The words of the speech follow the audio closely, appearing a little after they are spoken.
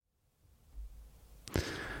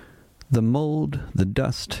The Mold, the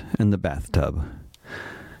Dust, and the Bathtub.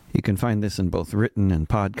 You can find this in both written and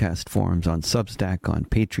podcast forms on Substack, on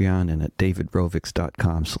Patreon, and at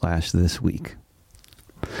davidrovics.com/thisweek.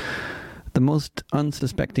 The most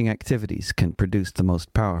unsuspecting activities can produce the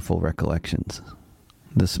most powerful recollections.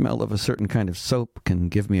 The smell of a certain kind of soap can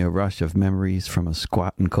give me a rush of memories from a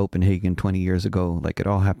squat in Copenhagen 20 years ago, like it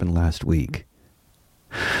all happened last week.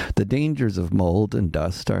 The dangers of mold and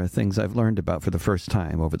dust are things I've learned about for the first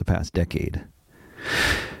time over the past decade.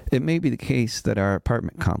 It may be the case that our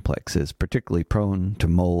apartment complex is particularly prone to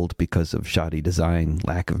mold because of shoddy design,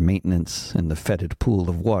 lack of maintenance, and the fetid pool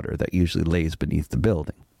of water that usually lays beneath the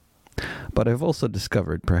building. But I've also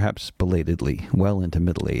discovered, perhaps belatedly, well into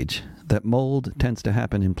middle age, that mold tends to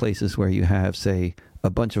happen in places where you have, say, a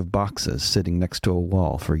bunch of boxes sitting next to a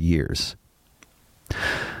wall for years.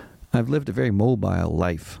 I've lived a very mobile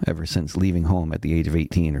life ever since leaving home at the age of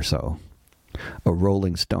 18 or so. A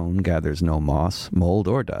rolling stone gathers no moss, mold,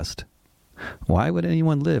 or dust. Why would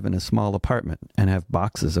anyone live in a small apartment and have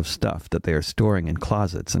boxes of stuff that they are storing in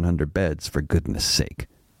closets and under beds, for goodness sake?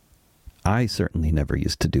 I certainly never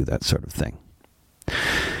used to do that sort of thing.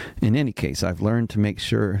 In any case, I've learned to make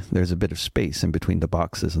sure there's a bit of space in between the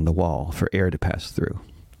boxes and the wall for air to pass through,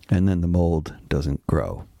 and then the mold doesn't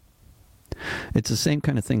grow. It's the same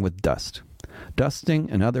kind of thing with dust. Dusting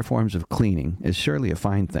and other forms of cleaning is surely a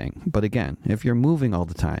fine thing, but again, if you're moving all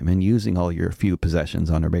the time and using all your few possessions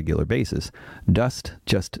on a regular basis, dust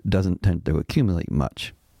just doesn't tend to accumulate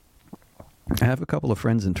much. I have a couple of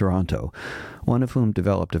friends in Toronto, one of whom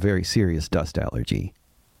developed a very serious dust allergy.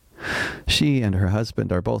 She and her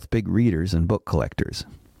husband are both big readers and book collectors.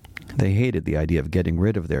 They hated the idea of getting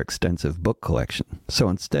rid of their extensive book collection, so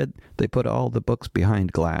instead they put all the books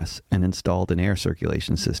behind glass and installed an air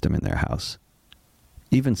circulation system in their house.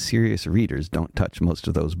 Even serious readers don't touch most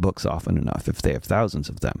of those books often enough, if they have thousands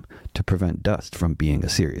of them, to prevent dust from being a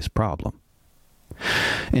serious problem.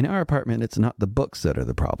 In our apartment, it's not the books that are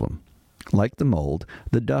the problem. Like the mold,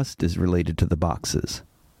 the dust is related to the boxes.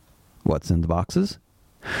 What's in the boxes?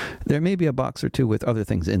 There may be a box or two with other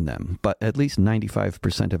things in them, but at least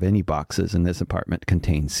 95% of any boxes in this apartment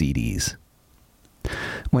contain CDs.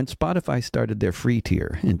 When Spotify started their free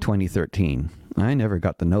tier in 2013, I never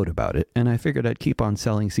got the note about it, and I figured I'd keep on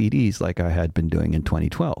selling CDs like I had been doing in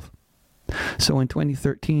 2012. So in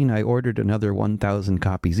 2013, I ordered another 1,000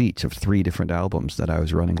 copies each of 3 different albums that I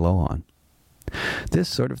was running low on. This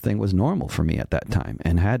sort of thing was normal for me at that time,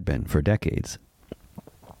 and had been for decades.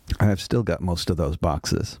 I've still got most of those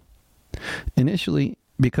boxes. Initially,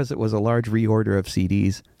 because it was a large reorder of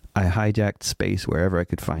CDs, I hijacked space wherever I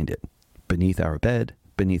could find it. Beneath our bed,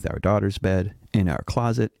 beneath our daughter's bed, in our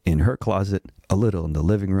closet, in her closet, a little in the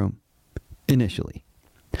living room. Initially.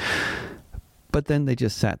 But then they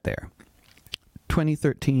just sat there.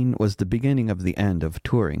 2013 was the beginning of the end of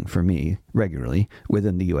touring for me, regularly,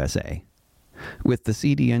 within the USA. With the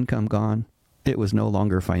CD income gone, it was no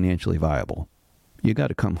longer financially viable. You got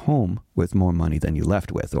to come home with more money than you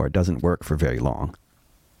left with, or it doesn't work for very long.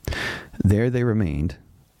 There they remained,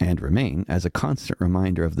 and remain, as a constant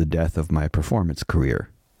reminder of the death of my performance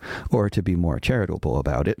career. Or to be more charitable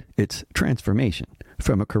about it, its transformation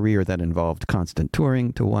from a career that involved constant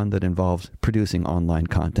touring to one that involves producing online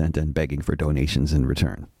content and begging for donations in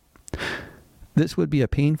return. This would be a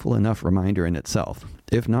painful enough reminder in itself,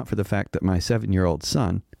 if not for the fact that my 7-year-old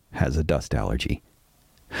son has a dust allergy.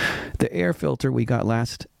 The air filter we got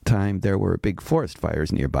last time there were big forest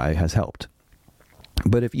fires nearby has helped.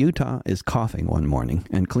 But if Utah is coughing one morning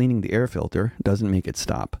and cleaning the air filter doesn't make it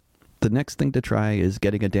stop, the next thing to try is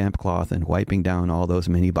getting a damp cloth and wiping down all those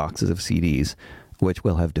mini boxes of CDs, which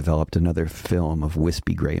will have developed another film of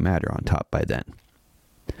wispy gray matter on top by then.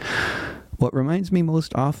 What reminds me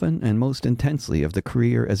most often and most intensely of the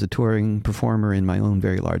career as a touring performer in my own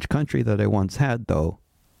very large country that I once had, though,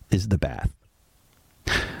 is the bath.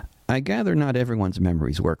 I gather not everyone's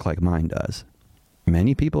memories work like mine does.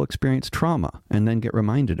 Many people experience trauma and then get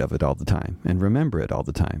reminded of it all the time and remember it all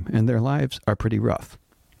the time, and their lives are pretty rough.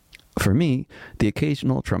 For me, the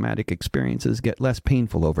occasional traumatic experiences get less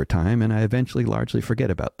painful over time, and I eventually largely forget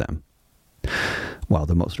about them. While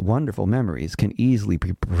the most wonderful memories can easily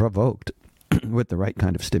be provoked with the right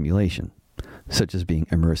kind of stimulation, such as being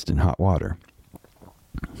immersed in hot water.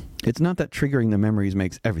 It's not that triggering the memories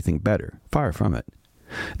makes everything better, far from it.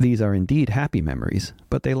 These are indeed happy memories,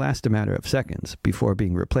 but they last a matter of seconds before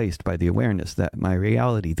being replaced by the awareness that my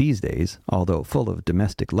reality these days, although full of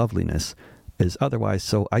domestic loveliness, is otherwise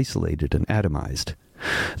so isolated and atomized.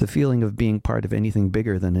 The feeling of being part of anything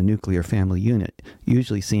bigger than a nuclear family unit,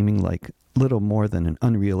 usually seeming like little more than an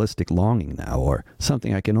unrealistic longing now, or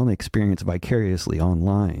something I can only experience vicariously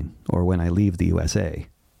online or when I leave the USA.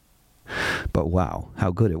 But wow,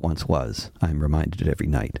 how good it once was, I'm reminded every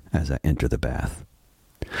night as I enter the bath.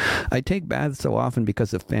 I take baths so often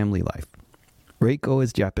because of family life. Reiko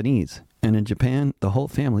is Japanese, and in Japan, the whole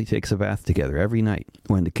family takes a bath together every night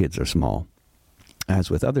when the kids are small. As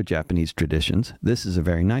with other Japanese traditions, this is a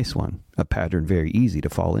very nice one, a pattern very easy to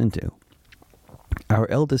fall into. Our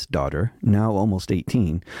eldest daughter, now almost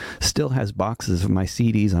 18, still has boxes of my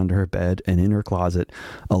CDs under her bed and in her closet,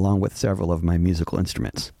 along with several of my musical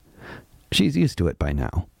instruments. She's used to it by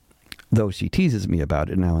now. Though she teases me about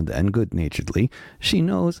it now and then, good-naturedly, she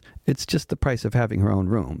knows it's just the price of having her own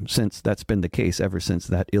room, since that's been the case ever since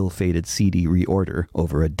that ill-fated CD reorder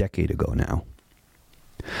over a decade ago now.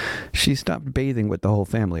 She stopped bathing with the whole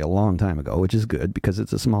family a long time ago, which is good because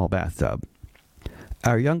it's a small bathtub.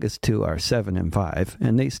 Our youngest two are 7 and 5,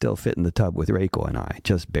 and they still fit in the tub with Reiko and I,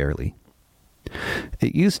 just barely.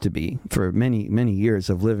 It used to be, for many, many years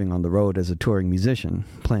of living on the road as a touring musician,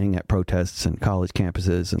 playing at protests and college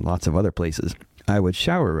campuses and lots of other places, I would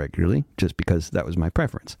shower regularly, just because that was my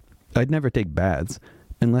preference. I'd never take baths,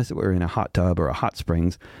 unless it were in a hot tub or a hot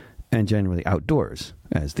springs, and generally outdoors,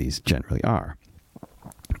 as these generally are.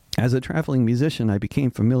 As a traveling musician, I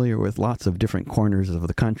became familiar with lots of different corners of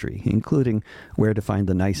the country, including where to find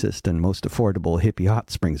the nicest and most affordable hippie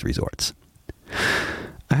hot springs resorts.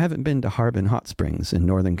 I haven't been to Harbin Hot Springs in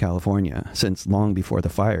Northern California since long before the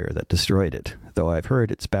fire that destroyed it, though I've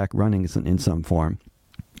heard it's back running in some form,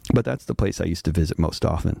 but that's the place I used to visit most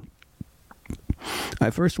often.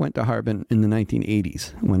 I first went to Harbin in the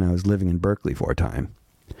 1980s when I was living in Berkeley for a time.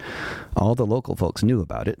 All the local folks knew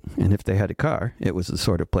about it, and if they had a car, it was the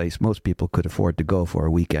sort of place most people could afford to go for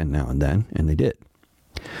a weekend now and then, and they did.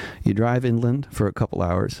 You drive inland for a couple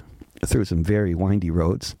hours, through some very windy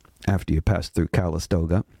roads, after you pass through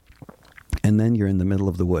Calistoga, and then you're in the middle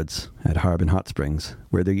of the woods at Harbin Hot Springs,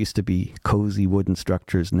 where there used to be cozy wooden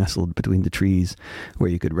structures nestled between the trees, where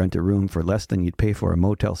you could rent a room for less than you'd pay for a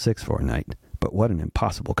Motel 6 for a night. But what an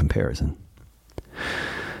impossible comparison.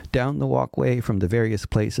 Down the walkway from the various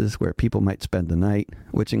places where people might spend the night,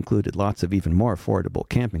 which included lots of even more affordable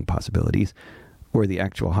camping possibilities, were the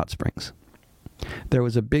actual hot springs. There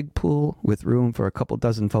was a big pool with room for a couple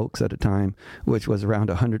dozen folks at a time, which was around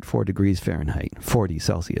 104 degrees Fahrenheit, 40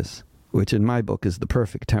 Celsius, which in my book is the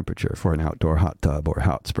perfect temperature for an outdoor hot tub or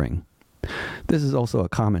hot spring. This is also a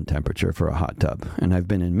common temperature for a hot tub, and I've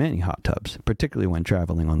been in many hot tubs, particularly when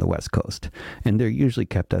traveling on the West Coast, and they're usually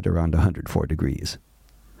kept at around 104 degrees.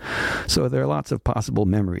 So there are lots of possible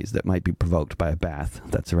memories that might be provoked by a bath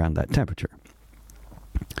that's around that temperature.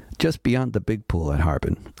 Just beyond the big pool at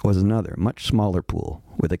Harbin was another, much smaller pool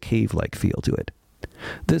with a cave-like feel to it.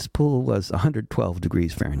 This pool was 112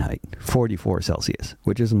 degrees Fahrenheit, 44 Celsius,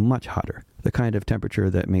 which is much hotter, the kind of temperature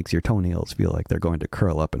that makes your toenails feel like they're going to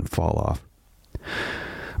curl up and fall off.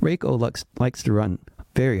 Reiko likes to run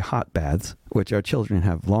very hot baths, which our children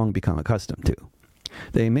have long become accustomed to.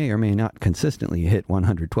 They may or may not consistently hit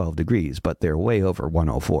 112 degrees, but they're way over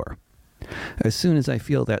 104. As soon as I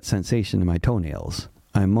feel that sensation in my toenails,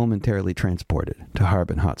 I'm momentarily transported to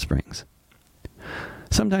Harbin Hot Springs.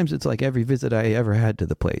 Sometimes it's like every visit I ever had to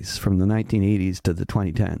the place, from the 1980s to the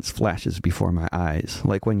 2010s, flashes before my eyes,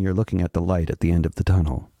 like when you're looking at the light at the end of the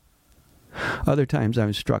tunnel. Other times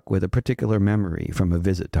I'm struck with a particular memory from a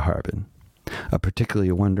visit to Harbin, a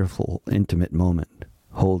particularly wonderful, intimate moment,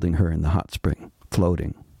 holding her in the hot spring,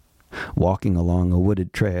 floating, walking along a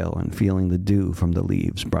wooded trail and feeling the dew from the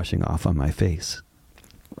leaves brushing off on my face.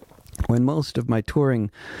 When most of my touring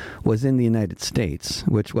was in the United States,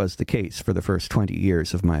 which was the case for the first 20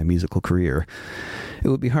 years of my musical career, it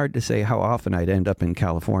would be hard to say how often I'd end up in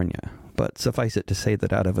California, but suffice it to say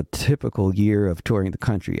that out of a typical year of touring the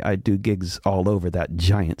country, I'd do gigs all over that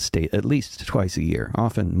giant state at least twice a year,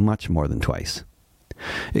 often much more than twice.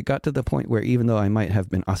 It got to the point where even though I might have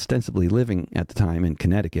been ostensibly living at the time in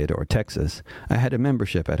Connecticut or Texas, I had a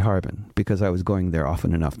membership at Harbin because I was going there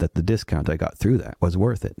often enough that the discount I got through that was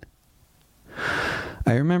worth it.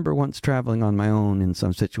 I remember once traveling on my own in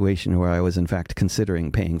some situation where I was in fact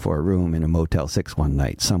considering paying for a room in a Motel 6 one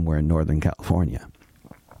night somewhere in Northern California.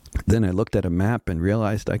 Then I looked at a map and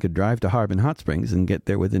realized I could drive to Harbin Hot Springs and get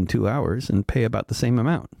there within 2 hours and pay about the same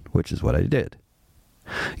amount, which is what I did.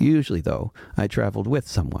 Usually, though, I traveled with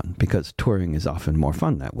someone because touring is often more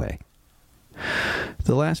fun that way.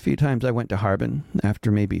 The last few times I went to Harbin,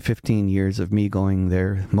 after maybe 15 years of me going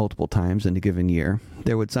there multiple times in a given year,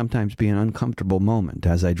 there would sometimes be an uncomfortable moment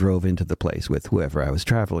as I drove into the place with whoever I was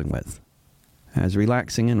traveling with. As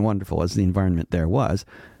relaxing and wonderful as the environment there was,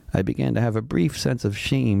 I began to have a brief sense of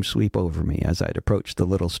shame sweep over me as I'd approach the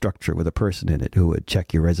little structure with a person in it who would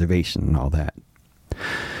check your reservation and all that.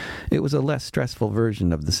 It was a less stressful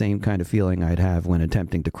version of the same kind of feeling I'd have when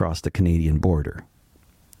attempting to cross the Canadian border.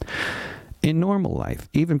 In normal life,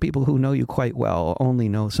 even people who know you quite well only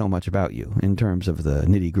know so much about you in terms of the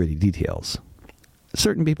nitty-gritty details.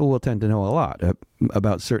 Certain people will tend to know a lot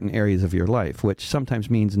about certain areas of your life, which sometimes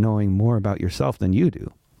means knowing more about yourself than you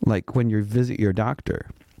do. Like when you visit your doctor,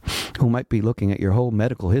 who might be looking at your whole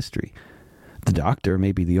medical history. The doctor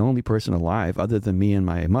may be the only person alive other than me and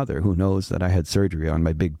my mother who knows that I had surgery on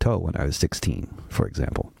my big toe when I was 16, for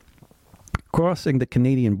example. Crossing the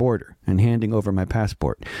Canadian border and handing over my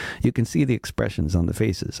passport, you can see the expressions on the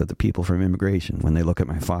faces of the people from immigration when they look at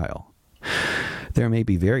my file. There may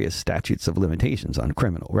be various statutes of limitations on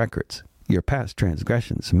criminal records. Your past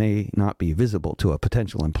transgressions may not be visible to a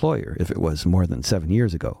potential employer if it was more than 7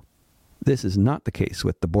 years ago. This is not the case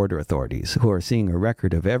with the border authorities, who are seeing a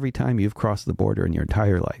record of every time you've crossed the border in your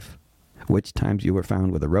entire life. Which times you were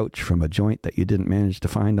found with a roach from a joint that you didn't manage to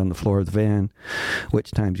find on the floor of the van,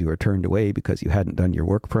 which times you were turned away because you hadn't done your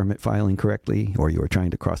work permit filing correctly, or you were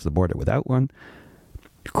trying to cross the border without one.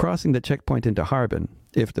 Crossing the checkpoint into Harbin,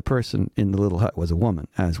 if the person in the little hut was a woman,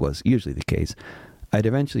 as was usually the case, I'd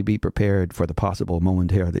eventually be prepared for the possible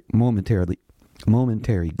momentary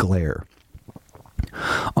glare.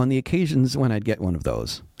 On the occasions when I'd get one of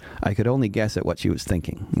those, I could only guess at what she was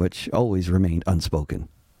thinking, which always remained unspoken.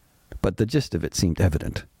 But the gist of it seemed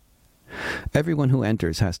evident. Everyone who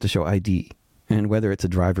enters has to show ID, and whether it's a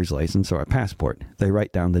driver's license or a passport, they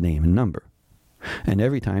write down the name and number. And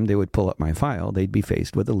every time they would pull up my file, they'd be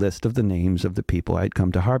faced with a list of the names of the people I'd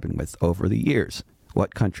come to Harbin with over the years,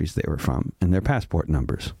 what countries they were from, and their passport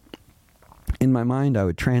numbers. In my mind, I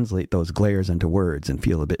would translate those glares into words and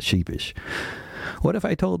feel a bit sheepish. What if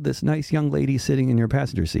I told this nice young lady sitting in your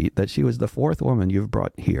passenger seat that she was the fourth woman you've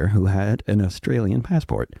brought here who had an Australian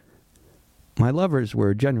passport? My lovers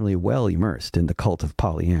were generally well immersed in the cult of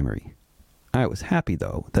polyamory. I was happy,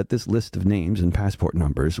 though, that this list of names and passport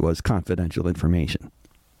numbers was confidential information.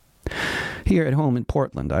 Here at home in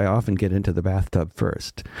Portland, I often get into the bathtub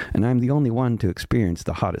first, and I'm the only one to experience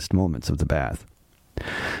the hottest moments of the bath.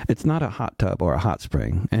 It's not a hot tub or a hot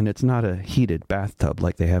spring, and it's not a heated bathtub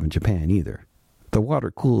like they have in Japan either. The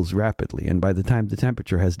water cools rapidly, and by the time the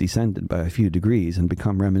temperature has descended by a few degrees and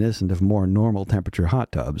become reminiscent of more normal temperature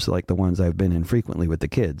hot tubs, like the ones I've been in frequently with the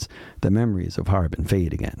kids, the memories of Harbin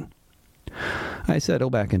fade again. I settle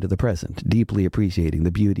back into the present, deeply appreciating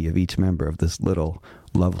the beauty of each member of this little,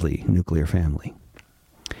 lovely nuclear family.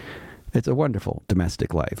 It's a wonderful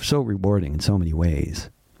domestic life, so rewarding in so many ways.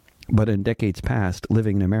 But in decades past,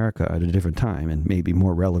 living in America at a different time, and maybe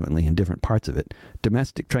more relevantly in different parts of it,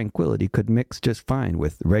 domestic tranquility could mix just fine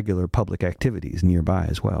with regular public activities nearby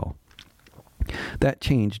as well. That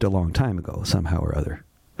changed a long time ago, somehow or other.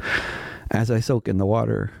 As I soak in the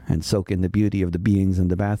water and soak in the beauty of the beings in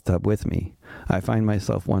the bathtub with me, I find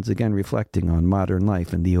myself once again reflecting on modern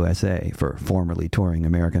life in the USA for formerly touring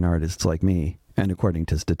American artists like me, and according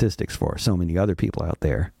to statistics for so many other people out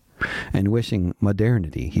there, and wishing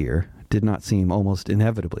modernity here did not seem almost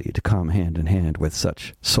inevitably to come hand in hand with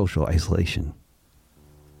such social isolation.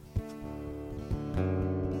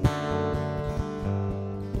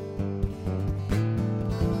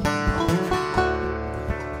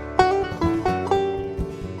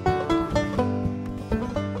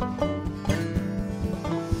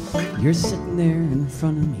 You're sitting there in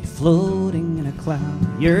front of me, floating in a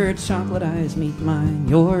cloud. Your chocolate eyes meet mine,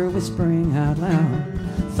 you're whispering out loud.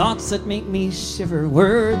 Thoughts that make me shiver,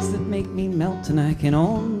 words that make me melt. And I can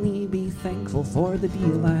only be thankful for the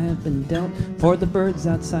deal I have been dealt. For the birds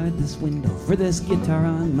outside this window, for this guitar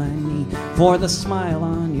on my knee, for the smile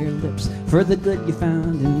on your lips, for the good you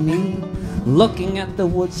found in me. Looking at the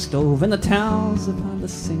wood stove and the towels upon the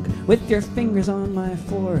sink, with your fingers on my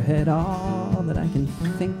forehead, all that I can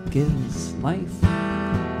think is life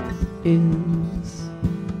is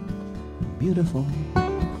beautiful.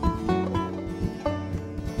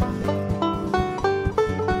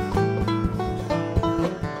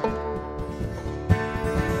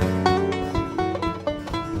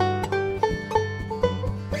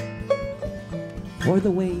 For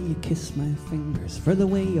the way you kiss my fingers, for the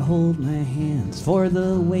way you hold my hands, for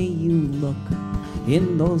the way you look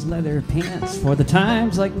in those leather pants, for the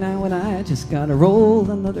times like now when I just gotta roll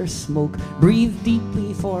another smoke, breathe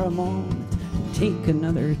deeply for a moment, and take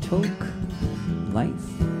another toke. Life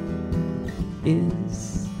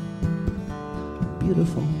is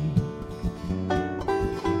beautiful.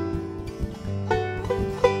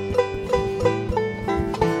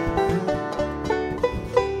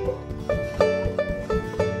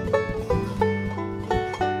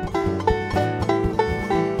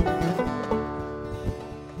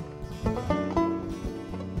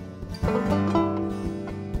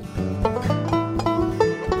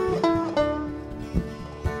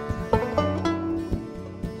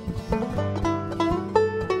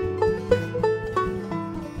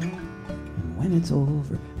 when it's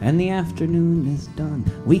over and the afternoon is done,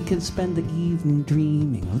 we can spend the evening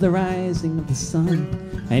dreaming of the rising of the sun.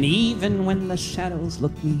 And even when the shadows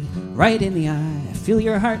look me right in the eye, I feel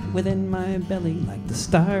your heart within my belly like the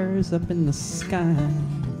stars up in the sky.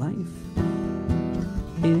 Life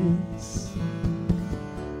is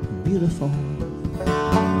beautiful.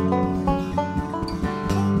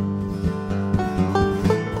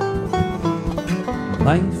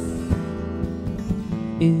 Life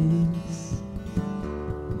is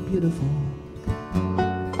beautiful.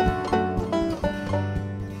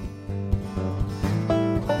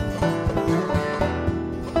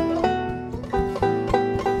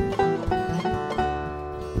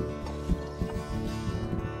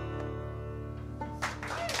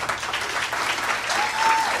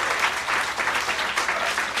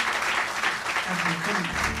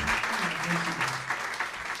 Thank you.